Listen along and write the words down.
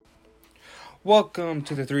Welcome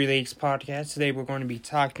to the Three Lakes Podcast. Today we're going to be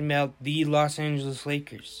talking about the Los Angeles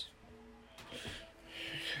Lakers.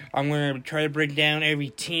 I'm going to try to break down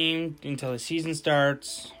every team until the season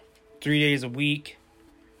starts, 3 days a week.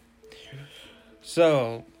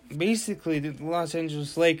 So, basically, the Los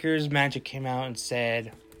Angeles Lakers, Magic came out and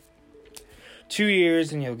said 2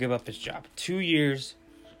 years and he'll give up his job. 2 years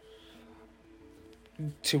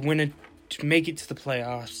to make it to the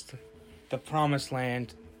playoffs, the promised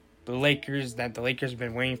land. The Lakers have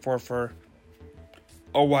been waiting for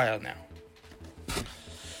a while now.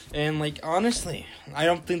 And, honestly, I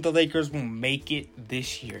don't think the Lakers will make it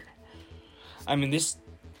this year. I mean, this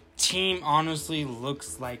team honestly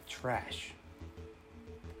looks like trash.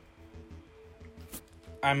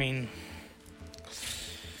 I mean,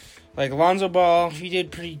 Lonzo Ball, he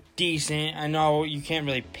did pretty decent. I know you can't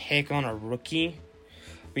really pick on a rookie,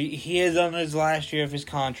 but he is on his last year of his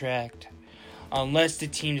contract. Unless the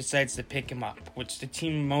team decides to pick him up, which the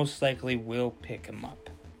team most likely will pick him up.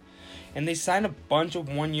 And they signed a bunch of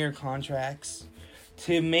one-year contracts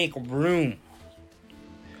to make room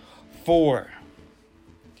for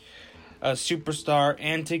a superstar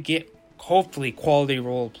and to get, hopefully, quality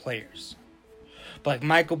role players. But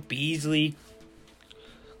Michael Beasley,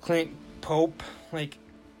 Clint Pope, JaVale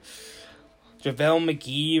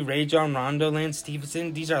McGee, Rajon Rondo, Lance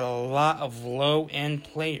Stephenson, these are a lot of low-end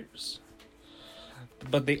players.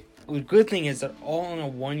 But the good thing is they're all on a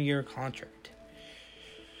one-year contract.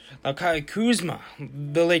 Now, Kyle Kuzma,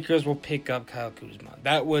 the Lakers will pick up Kyle Kuzma.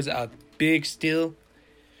 That was a big steal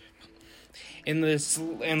in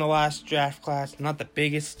the last draft class. Not the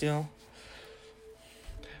biggest steal.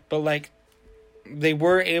 But, they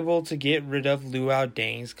were able to get rid of Luol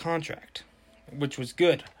Deng's contract, which was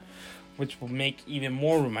good, which will make even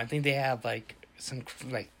more room. I think they have,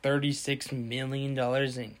 $36 million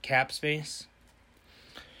in cap space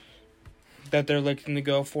that they're looking to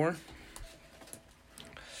go for.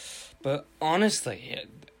 But honestly,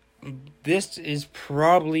 this is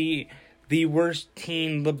probably the worst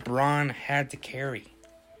team LeBron had to carry.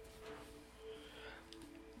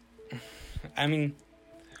 I mean,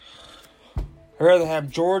 I'd rather have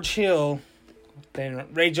George Hill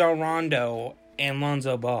than Rajon Rondo and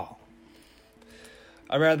Lonzo Ball.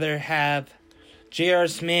 I'd rather have J.R.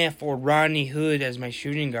 Smith or Rodney Hood as my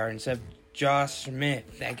shooting guard instead of Josh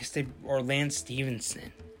Smith, or Lance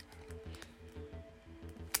Stephenson.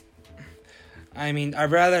 I mean,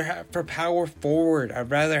 I'd rather have, for power forward, I'd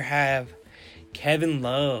rather have Kevin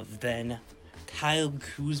Love than Kyle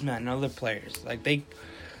Kuzma and other players. They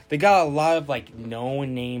got a lot of,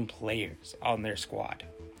 no-name players on their squad.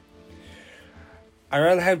 I'd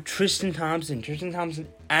rather have Tristan Thompson. Tristan Thompson,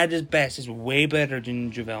 at his best, is way better than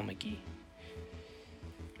JaVale McGee.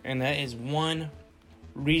 And that is one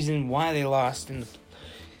reason why they lost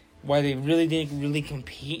why they really didn't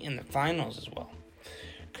compete in the finals as well.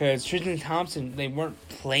 Because Tristan Thompson, they weren't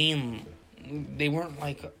playing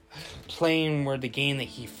where the game that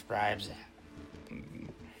he thrives at.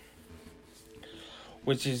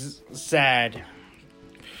 Which is sad.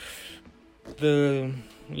 The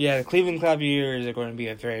Cleveland Cavaliers are going to be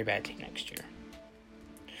a very bad team next year.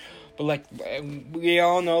 But we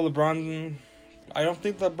all know LeBron, I don't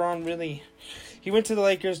think LeBron really, he went to the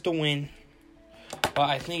Lakers to win, but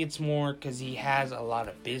I think it's more because he has a lot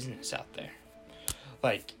of business out there.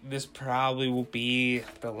 This probably will be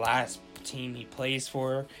the last team he plays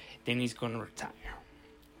for, then he's going to retire.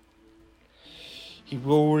 He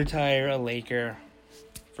will retire a Laker,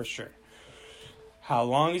 for sure. How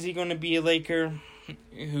long is he going to be a Laker?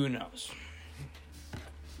 Who knows?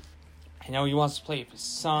 I know he wants to play with his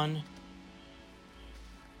son.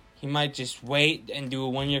 He might just wait and do a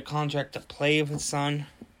one-year contract to play with his son.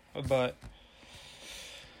 But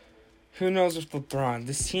who knows with LeBron?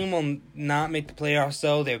 This team will not make the playoffs,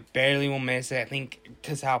 though. They barely will miss it. I think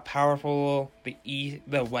because how powerful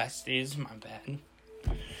the West is. My bad.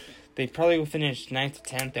 They probably will finish 9th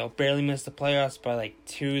to 10th. They'll barely miss the playoffs by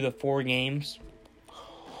 2 to 4 games.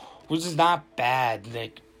 Which is not bad.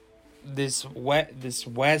 This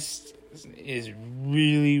West is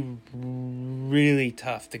really, really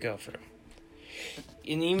tough to go through.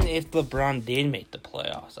 And even if LeBron did make the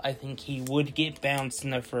playoffs, I think he would get bounced in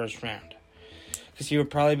the first round. Because he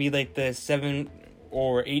would probably be the 7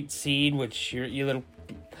 or 8 seed, which you're either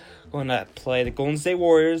going to play the Golden State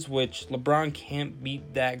Warriors, which LeBron can't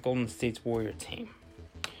beat that Golden State Warrior team.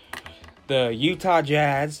 The Utah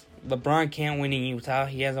Jazz, LeBron can't win in Utah.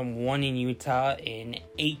 He hasn't won in Utah in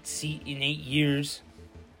 8 years.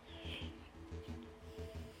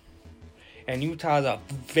 And Utah is a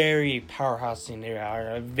very powerhouse team. They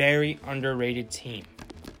are a very underrated team.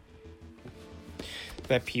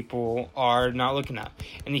 that people are not looking at.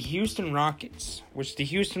 And the Houston Rockets, which the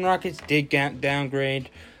Houston Rockets did downgrade.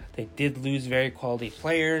 They did lose very quality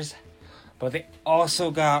players, but they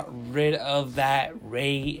also got rid of that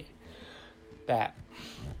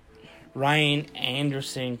Ryan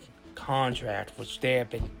Anderson contract, which they have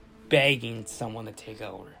been begging someone to take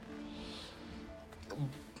over.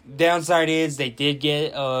 Downside is they did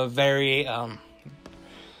get a very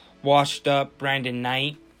washed up Brandon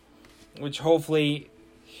Knight, which hopefully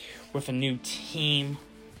with a new team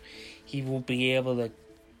he will be able to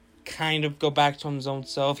kind of go back to his own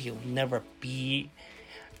self. He'll never be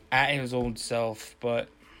at his old self, but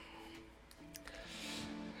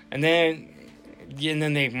and then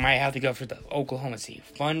they might have to go for the Oklahoma City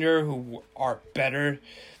Thunder, who are better.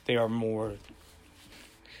 They are more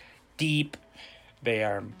deep. They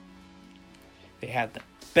have the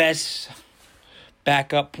best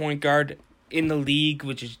backup point guard in the league,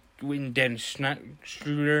 which is Dennis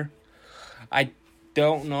Schroeder. I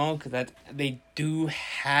don't know, because they do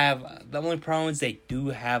have... The only problem is they do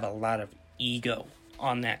have a lot of ego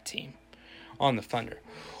on that team, on the Thunder,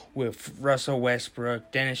 with Russell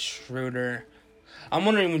Westbrook, Dennis Schroeder. I'm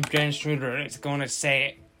wondering when Dennis Schroeder is going to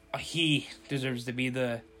say he deserves to be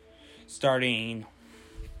the starting...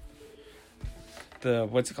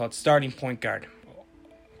 starting point guard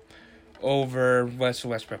over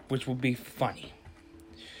Russell Westbrook, which will be funny.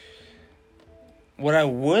 What I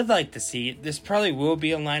would like to see, this probably will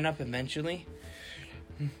be a lineup eventually.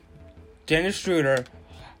 Dennis Schroeder,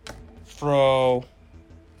 throw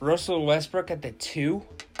Russell Westbrook at the 2.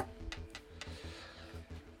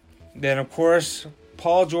 Then, of course,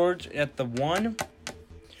 Paul George at the 1.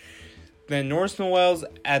 Then Norris Noel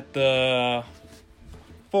at the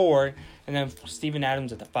 4. And then Steven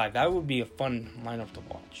Adams at the 5. That would be a fun lineup to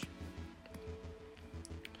watch.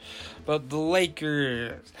 But the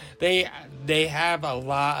Lakers, they have a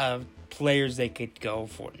lot of players they could go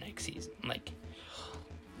for next season. Like,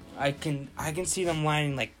 I can see them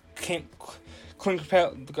lining like Clint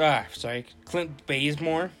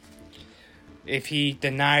Bazemore. If he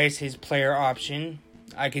denies his player option,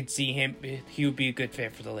 I could see him. He would be a good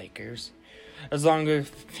fit for the Lakers. As long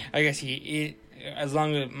as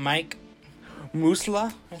Mike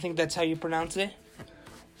Musla, I think that's how you pronounce it,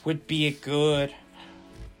 would be a good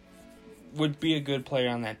player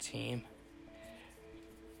on that team.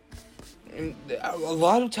 And a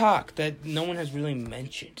lot of talk that no one has really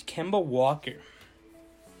mentioned. Kemba Walker.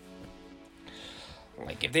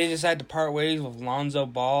 Like, if they decide to part ways with Lonzo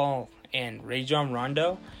Ball and Rajon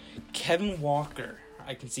Rondo, Kevin Walker,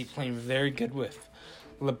 I can see playing very good with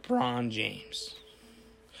LeBron James.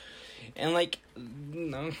 And, like,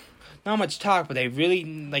 not much talk, but they really,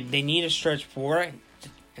 they need a stretch four.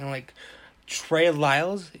 And, Trey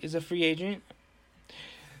Lyles is a free agent.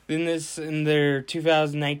 In their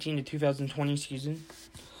 2019 to 2020 season,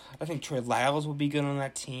 I think Trey Lyles will be good on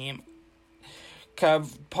that team.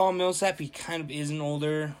 Paul Millsap, he kind of isn't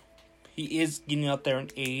older. He is getting up there in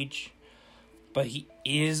age, but he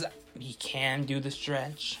can do the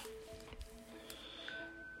stretch.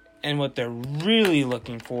 And what they're really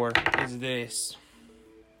looking for is this.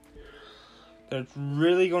 They're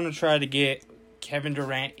really going to try to get Kevin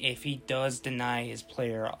Durant if he does deny his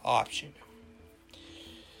player option.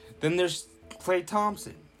 Then there's Klay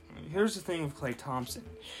Thompson. Here's the thing with Klay Thompson.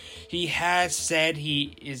 He has said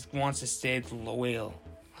he wants to stay loyal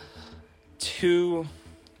to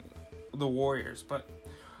the Warriors, but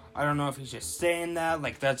I don't know if he's just saying that.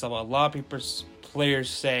 That's what a lot of players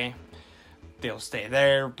say. They'll stay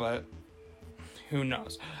there, but who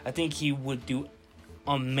knows? I think he would do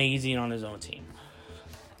amazing on his own team.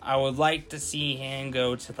 I would like to see him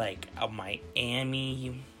go to a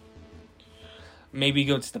Miami. Maybe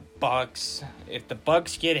go to the Bucks. If the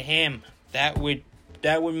Bucks get him, that would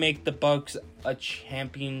make the Bucks a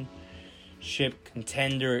championship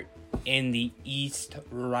contender in the East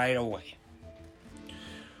right away.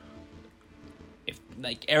 If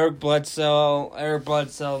Eric Bledsoe,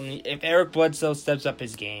 if Eric Bledsoe steps up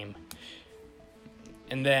his game,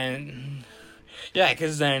 and then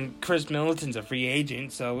because then Chris Middleton's a free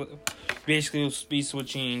agent, so basically we'll be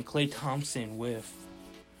switching Klay Thompson with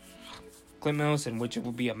Clint Middleton, which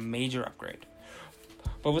will be a major upgrade.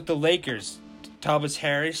 But with the Lakers, Tobias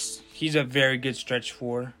Harris, he's a very good stretch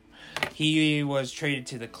four. He was traded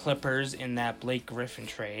to the Clippers in that Blake Griffin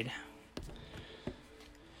trade.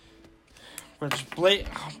 Which Blake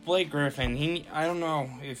Griffin, I don't know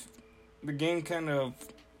if the game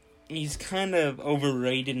he's kind of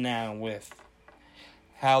overrated now with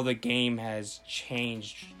how the game has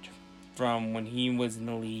changed from when he was in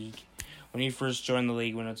the league. When he first joined the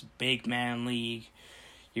league, when it was a big man league,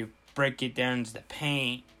 you break it down into the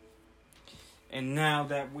paint. And now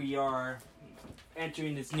that we are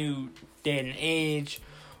entering this new day and age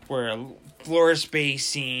where floor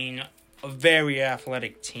spacing, very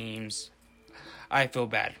athletic teams, I feel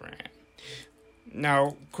bad for him.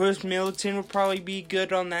 Now, Chris Middleton would probably be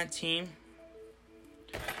good on that team.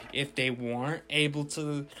 If they weren't able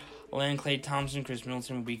to land Klay Thompson, Chris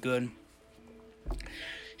Middleton would be good.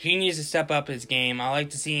 He needs to step up his game. I like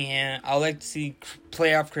to see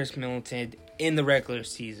playoff Chris Middleton in the regular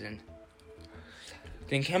season.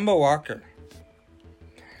 Then Kemba Walker.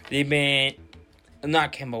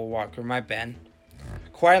 Not Kemba Walker, my bad.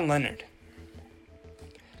 Kawhi Leonard.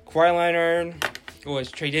 Kawhi Leonard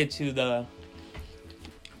was traded to the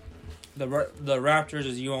Raptors,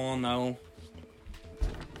 as you all know.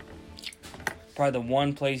 Probably the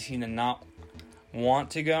one place he did not want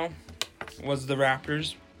to go was the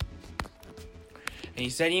Raptors. And he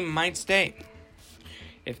said he might stay.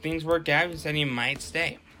 If things work out, he said he might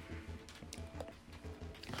stay.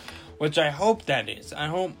 Which I hope that is. I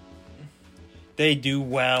hope they do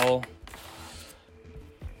well.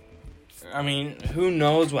 I mean, who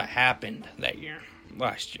knows what happened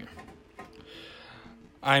last year.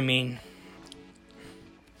 I mean,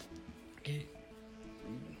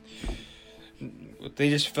 they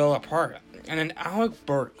just fell apart. And then Alec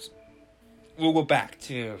Burks, we'll go back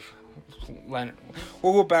to Leonard.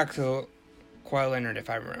 We'll go back to Kawhi Leonard if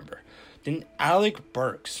I remember. Then Alec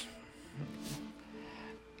Burks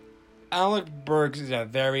is a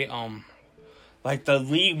very, the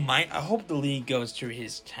league I hope the league goes to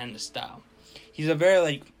his tennis style. He's a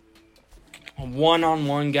very,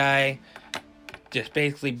 one-on-one guy. Just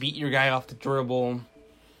basically beat your guy off the dribble.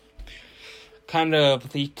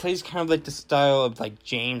 He plays kind of like the style of,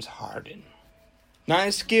 James Harden. Not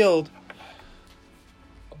as skilled,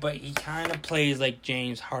 but he kind of plays like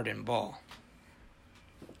James Harden ball.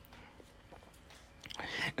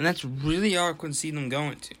 And that's really all I can see them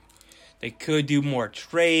going to. They could do more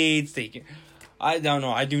trades. I don't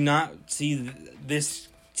know. I do not see this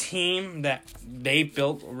team that they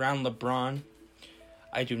built around LeBron.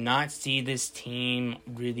 I do not see this team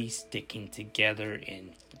really sticking together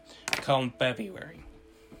come February.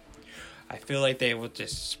 I feel like they will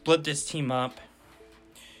just split this team up,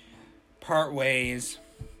 part ways,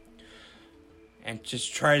 and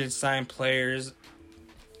just try to sign players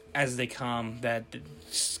as they come.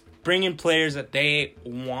 Bring in players that they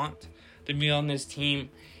want to be on this team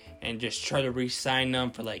and just try to re-sign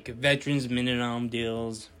them for veterans minimum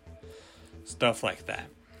deals, stuff like that.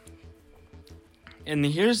 And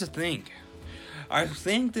here's the thing. I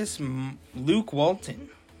think this Luke Walton,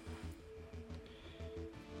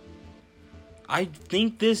 I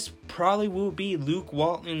think this probably will be Luke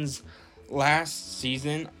Walton's last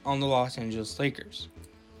season on the Los Angeles Lakers.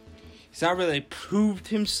 He's not really proved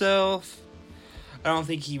himself. I don't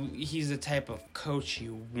think he's the type of coach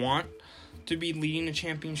you want to be leading a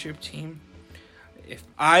championship team. If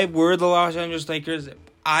I were the Los Angeles Lakers, if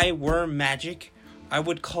I were Magic, I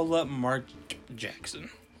would call up Mark Jackson.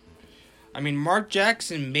 I mean, Mark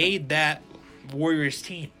Jackson made that Warriors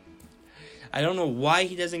team. I don't know why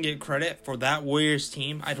he doesn't get credit for that Warriors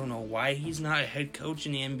team. I don't know why he's not a head coach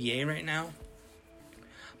in the NBA right now.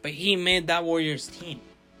 But he made that Warriors team.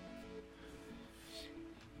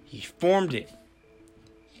 He formed it.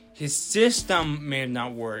 His system may have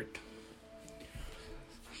not worked.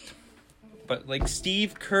 But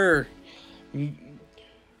Steve Kerr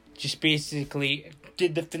just basically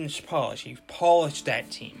did the finished polish. He polished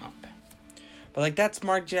that team up. But that's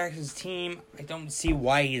Mark Jackson's team. I don't see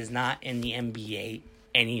why he is not in the NBA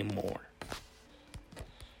anymore.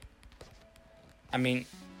 I mean,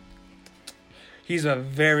 he's a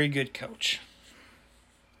very good coach.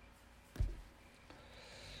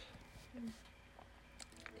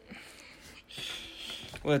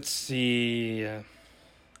 Let's see.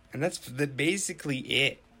 And that's basically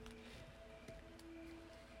it.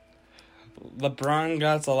 LeBron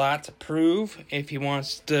got a lot to prove if he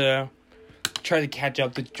wants to try to catch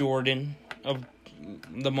up to Jordan of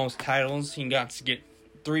the most titles. He got to get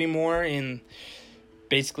 3 more in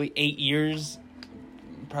basically 8 years.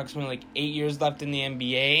 Approximately 8 years left in the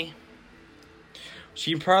NBA. Which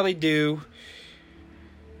you probably do.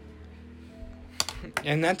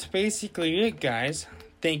 And that's basically it, guys.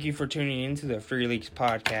 Thank you for tuning in to the Free Leagues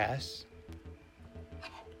podcast.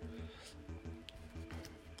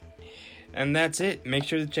 And that's it. Make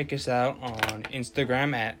sure to check us out on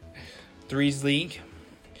Instagram at Threes League.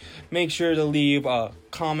 Make sure to leave a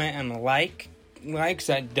comment and a likes.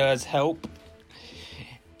 That does help.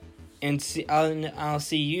 And I'll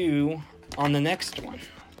see you on the next one.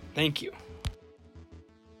 Thank you.